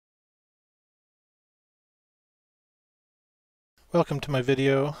Welcome to my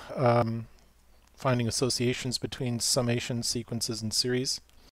video, finding associations between summation, sequences, and series.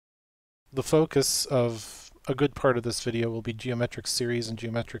 The focus of a good part of this video will be geometric series and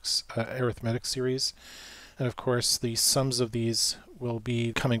arithmetic series. And of course, the sums of these will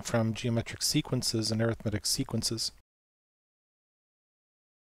be coming from geometric sequences and arithmetic sequences.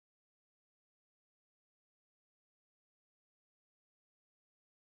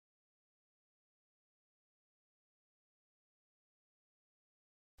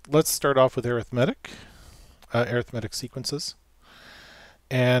 Let's start off with arithmetic sequences.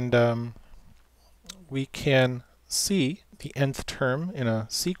 And we can see the nth term in a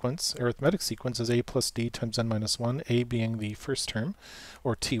sequence, arithmetic sequence, is a plus d times n minus 1, a being the first term,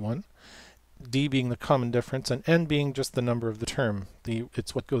 or t1, d being the common difference, and n being just the number of the term.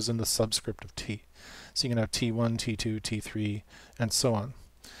 It's what goes in the subscript of t. So you can have t1, t2, t3, and so on.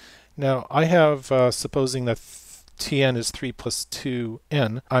 Now I have, supposing that Tn is 3 plus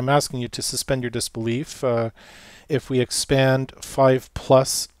 2n, I'm asking you to suspend your disbelief. If we expand 5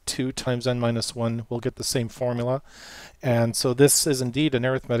 plus 2 times n minus 1, we'll get the same formula. And so this is indeed an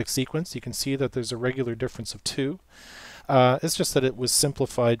arithmetic sequence. You can see that there's a regular difference of 2. It's just that it was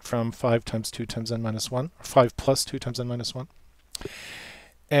simplified from 5 times 2 times n minus 1, or 5 plus 2 times n minus 1.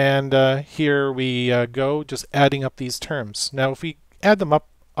 And here we go, just adding up these terms. Now if we add them up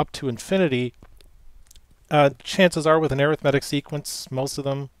to infinity, chances are with an arithmetic sequence, most of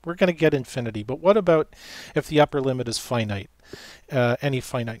them, we're going to get infinity. But what about if the upper limit is finite, any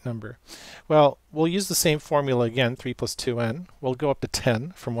finite number? Well, we'll use the same formula again, 3 plus 2n. We'll go up to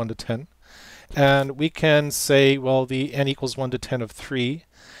 10, from 1 to 10. And we can say, well, the n equals 1 to 10 of 3,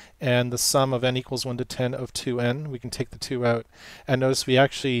 and the sum of n equals 1 to 10 of 2n. We can take the 2 out. And notice we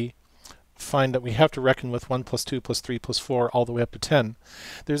actually find that we have to reckon with 1 plus 2 plus 3 plus 4 all the way up to 10.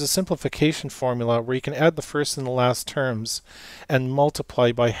 There's a simplification formula where you can add the first and the last terms and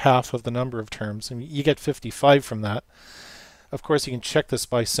multiply by half of the number of terms, and you get 55 from that. Of course, you can check this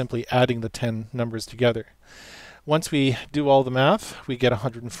by simply adding the 10 numbers together. Once we do all the math, we get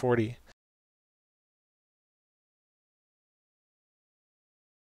 140.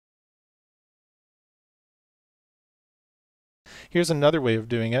 Here's another way of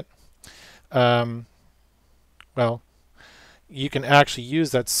doing it. Well, you can actually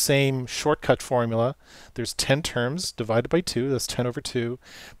use that same shortcut formula. There's 10 terms divided by 2, that's 10 over 2,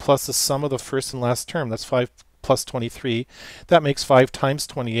 plus the sum of the first and last term, that's 5 plus 23. That makes 5 times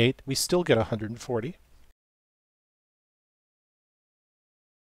 28. We still get 140.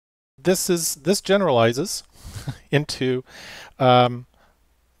 This generalizes into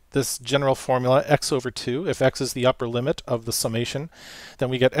this general formula, x over 2. If x is the upper limit of the summation, then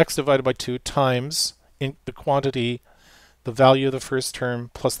we get x divided by 2 times in the quantity, the value of the first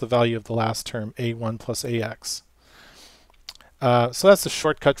term plus the value of the last term, a1 plus ax. So that's the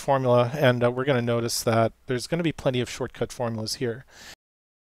shortcut formula, and we're going to notice that there's going to be plenty of shortcut formulas here.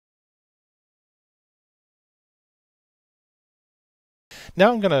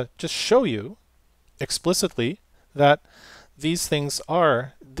 Now I'm going to just show you explicitly that these things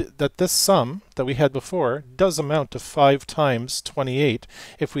are, that this sum that we had before does amount to 5 times 28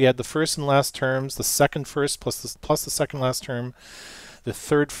 if we add the first and last terms, the second first plus the second last term, the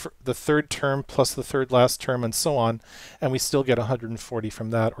third term plus the third last term, and so on, and we still get 140 from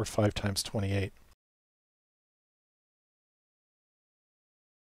that, or 5 times 28.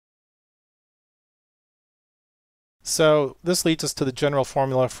 So this leads us to the general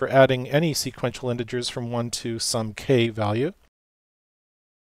formula for adding any sequential integers from 1 to some k value.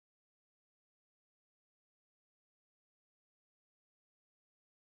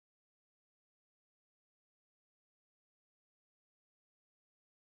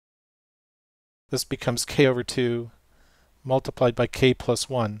 This becomes k over 2 multiplied by k plus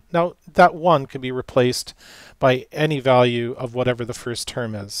 1. Now that 1 can be replaced by any value of whatever the first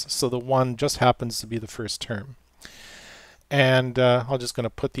term is. So the 1 just happens to be the first term. And I'm just going to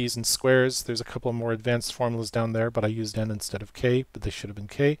put these in squares. There's a couple more advanced formulas down there, but I used n instead of k, but they should have been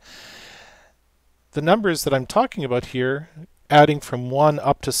k. The numbers that I'm talking about here, adding from 1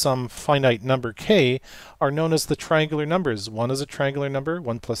 up to some finite number k, are known as the triangular numbers. 1 is a triangular number,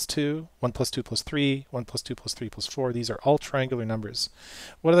 1 plus 2, 1 plus 2 plus 3, 1 plus 2 plus 3 plus 4. These are all triangular numbers.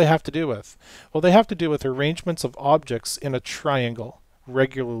 What do they have to do with? Well, they have to do with arrangements of objects in a triangle,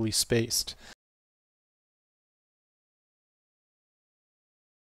 regularly spaced.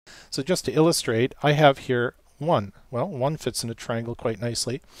 So just to illustrate, I have here 1. Well, 1 fits in a triangle quite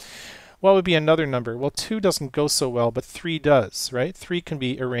nicely. What would be another number? Well, 2 doesn't go so well, but 3 does, right? 3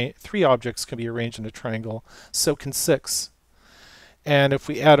 objects can be arranged in a triangle, so can 6. And if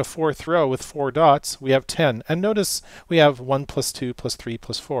we add a fourth row with 4 dots, we have 10. And notice we have 1 plus 2 plus 3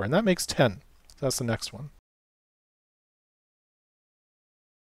 plus 4, and that makes 10. So that's the next one.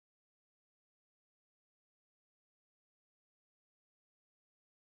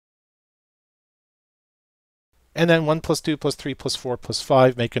 And then 1 plus 2 plus 3 plus 4 plus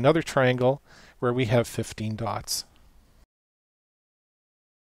 5 make another triangle where we have 15 dots.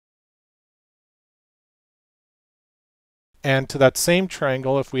 And to that same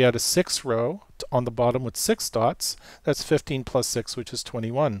triangle, if we add a 6th row on the bottom with 6 dots, that's 15 plus 6, which is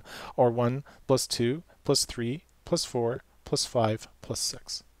 21, or 1 plus 2 plus 3 plus 4 plus 5 plus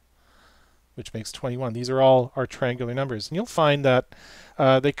 6, which makes 21. These are all our triangular numbers. And you'll find that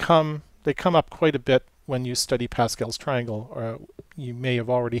they come up quite a bit when you study Pascal's triangle, or you may have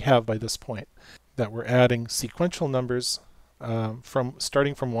already have by this point, that we're adding sequential numbers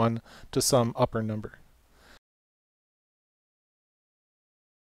starting from 1 to some upper number.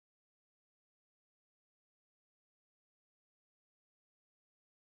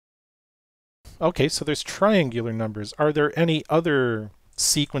 Okay, so there's triangular numbers. Are there any other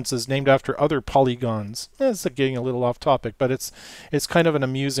sequences named after other polygons? It's getting a little off topic, but it's kind of an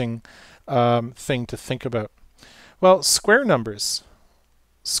amusing thing to think about. Well, square numbers.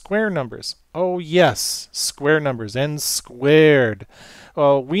 Square numbers. Oh yes, square numbers. N squared.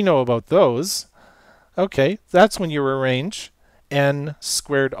 Well, we know about those. Okay, that's when you arrange n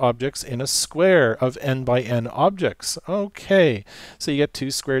squared objects in a square of n by n objects. Okay, so you get 2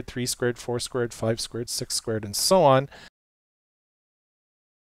 squared, 3 squared, 4 squared, 5 squared, 6 squared, and so on.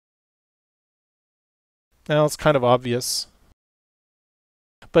 Now it's kind of obvious.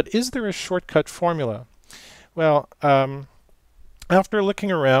 But is there a shortcut formula? Well, after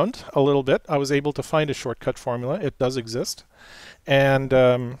looking around a little bit, I was able to find a shortcut formula. It does exist. And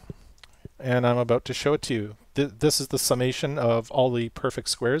I'm about to show it to you. This is the summation of all the perfect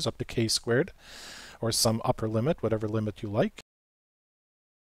squares up to k squared, or some upper limit, whatever limit you like.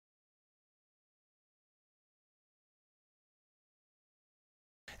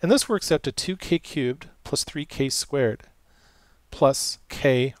 And this works out to 2k cubed plus 3k squared plus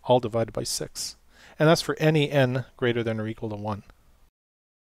k all divided by 6. And that's for any n greater than or equal to 1.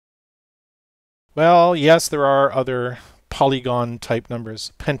 Well, yes, there are other polygon type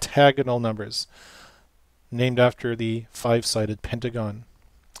numbers, pentagonal numbers, named after the 5-sided pentagon.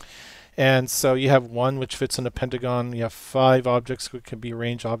 And so you have 1 which fits in a pentagon, you have 5 objects which can be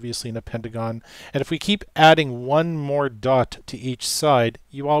arranged obviously in a pentagon, and if we keep adding 1 more dot to each side,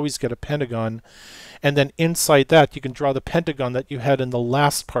 you always get a pentagon, and then inside that you can draw the pentagon that you had in the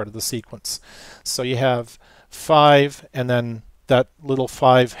last part of the sequence. So you have 5 and then that little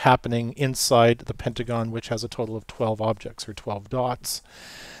 5 happening inside the pentagon, which has a total of 12 objects or 12 dots.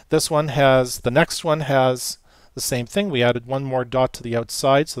 The next one has the same thing. We added 1 more dot to the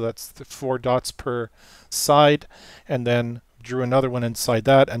outside, so that's 4 dots per side, and then drew another one inside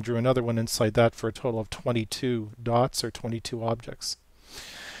that and drew another one inside that for a total of 22 dots or 22 objects.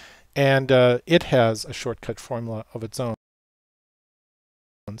 And it has a shortcut formula of its own.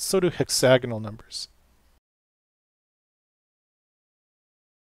 So do hexagonal numbers.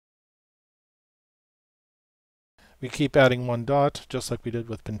 We keep adding 1 dot, just like we did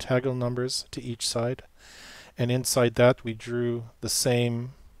with pentagonal numbers, to each side. And inside that we drew the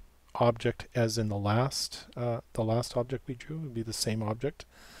same object as in the last object we drew would be the same object,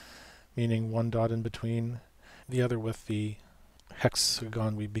 meaning 1 dot in between, the other with the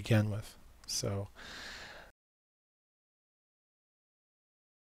hexagon we began with. So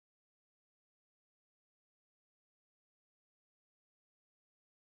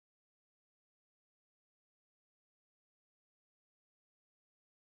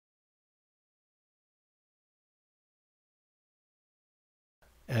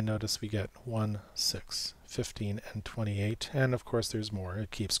and notice we get 1, 6, 15, and 28. And of course there's more.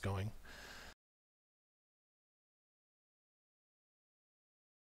 It keeps going.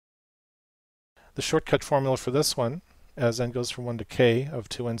 The shortcut formula for this one, as n goes from 1 to k of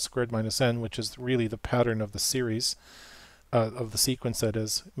 2n squared minus n, which is really the pattern of the series, of the sequence that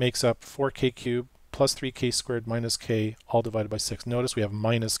is, makes up 4k cubed plus 3k squared minus k all divided by 6. Notice we have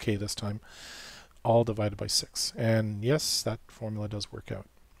minus k this time, all divided by 6. And yes, that formula does work out.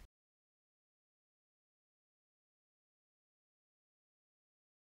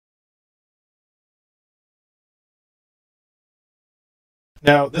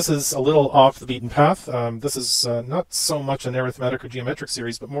 Now, this is a little off the beaten path. This is not so much an arithmetic or geometric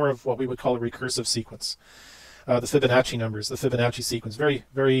series, but more of what we would call a recursive sequence. The Fibonacci numbers, the Fibonacci sequence, very,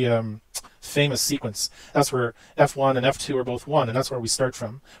 very famous sequence. That's where F1 and F2 are both 1, and that's where we start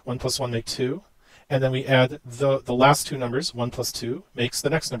from. 1 plus 1 make 2, and then we add the last two numbers. 1 plus 2 makes the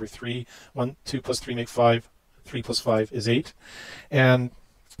next number 3. 2 plus 3 make 5. 3 plus 5 is 8. And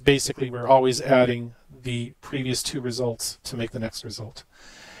basically, we're always adding the previous two results to make the next result.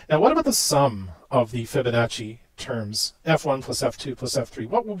 Now, what about the sum of the Fibonacci terms, f1 plus f2 plus f3?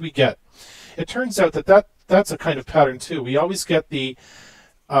 What would we get? It turns out that's a kind of pattern too. We always get the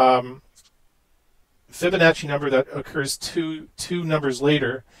Fibonacci number that occurs two numbers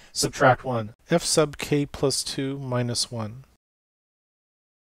later, subtract 1. F sub k plus 2 minus 1.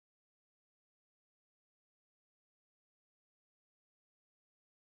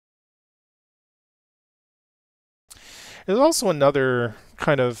 There's also another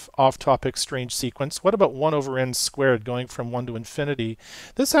kind of off-topic strange sequence. What about 1 over n squared going from 1 to infinity?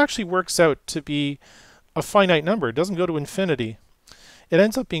 This actually works out to be a finite number. It doesn't go to infinity. It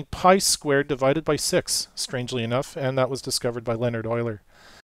ends up being pi squared divided by 6, strangely enough, and that was discovered by Leonhard Euler.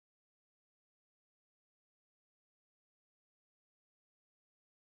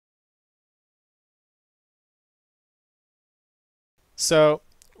 So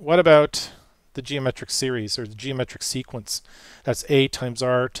what about the geometric series, or the geometric sequence? That's a times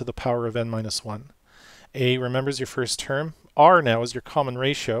r to the power of n minus 1. A, remembers your first term. R now is your common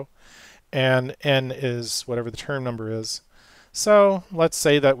ratio, and n is whatever the term number is. So let's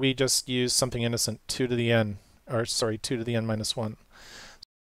say that we just use something innocent, 2 to the n, or sorry, 2 to the n minus 1.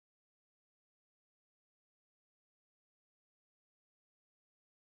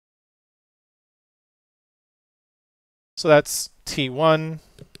 So that's t1,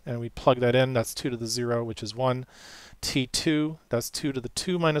 and we plug that in. That's 2 to the 0, which is 1. t2, that's 2 to the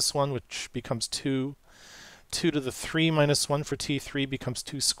 2 minus 1, which becomes 2. 2 to the 3 minus 1 for t3 becomes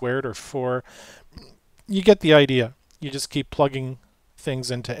 2 squared, or 4. You get the idea. You just keep plugging things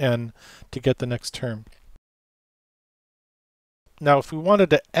into n to get the next term. Now, if we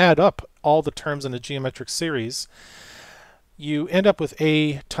wanted to add up all the terms in a geometric series, you end up with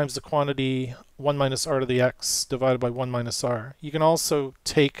a times the quantity 1 minus r to the x divided by 1 minus r. You can also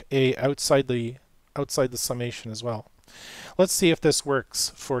take a outside the summation as well. Let's see if this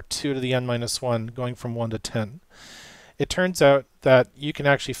works for 2 to the n minus 1 going from 1 to 10. It turns out that you can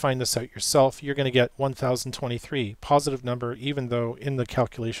actually find this out yourself. You're going to get 1023, positive number, even though in the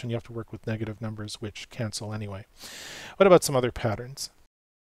calculation you have to work with negative numbers, which cancel anyway. What about some other patterns?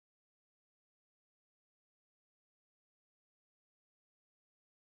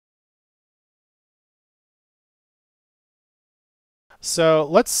 So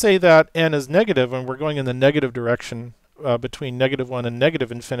let's say that n is negative, and we're going in the negative direction between -1 and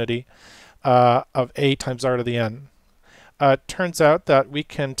negative infinity of a times r to the n. It turns out that we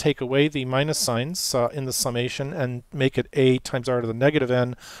can take away the minus signs in the summation and make it a times r to the negative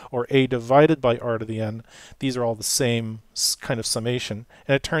n, or a divided by r to the n. These are all the same kind of summation.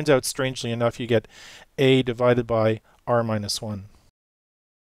 And it turns out, strangely enough, you get a divided by r minus 1.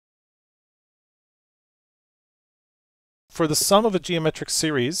 For the sum of a geometric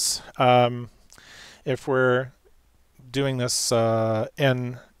series, if we're doing this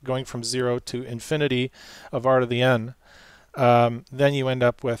n going from 0 to infinity of r to the n, then you end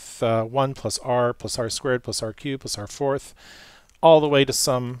up with 1 plus r squared plus r cubed plus r fourth, all the way to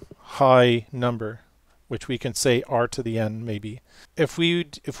some high number, which we can say r to the n maybe. If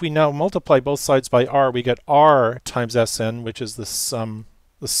we now multiply both sides by r, we get r times Sn, which is the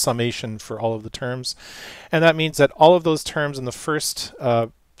summation for all of the terms. And that means that all of those terms in the first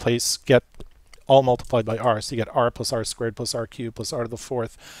place get all multiplied by r. So you get r plus r squared plus r cubed plus r to the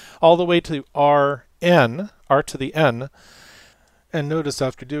fourth, all the way to r to the n. And notice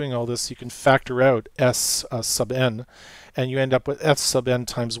after doing all this, you can factor out s sub n, and you end up with f sub n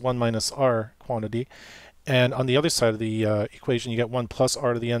times 1 minus r quantity. And on the other side of the equation, you get 1 plus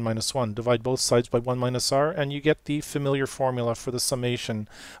r to the n minus 1. Divide both sides by 1 minus r, and you get the familiar formula for the summation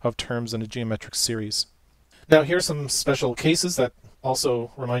of terms in a geometric series. Now, here are some special cases that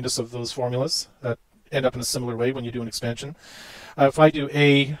also remind us of those formulas that end up in a similar way when you do an expansion. If I do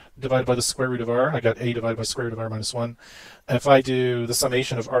a divided by the square root of r, I got a divided by square root of r minus 1. If I do the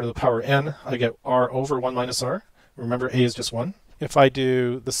summation of r to the power n, I get r over 1 minus r. Remember, a is just 1. If I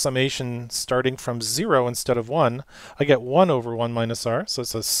do the summation starting from 0 instead of 1, I get 1 over 1 minus r, so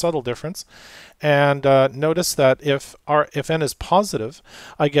it's a subtle difference. And notice that if n is positive,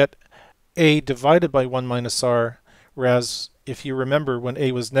 I get a divided by 1 minus r, whereas if you remember when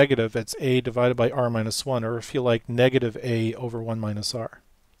a was negative, it's a divided by r minus 1, or if you like, negative a over 1 minus r.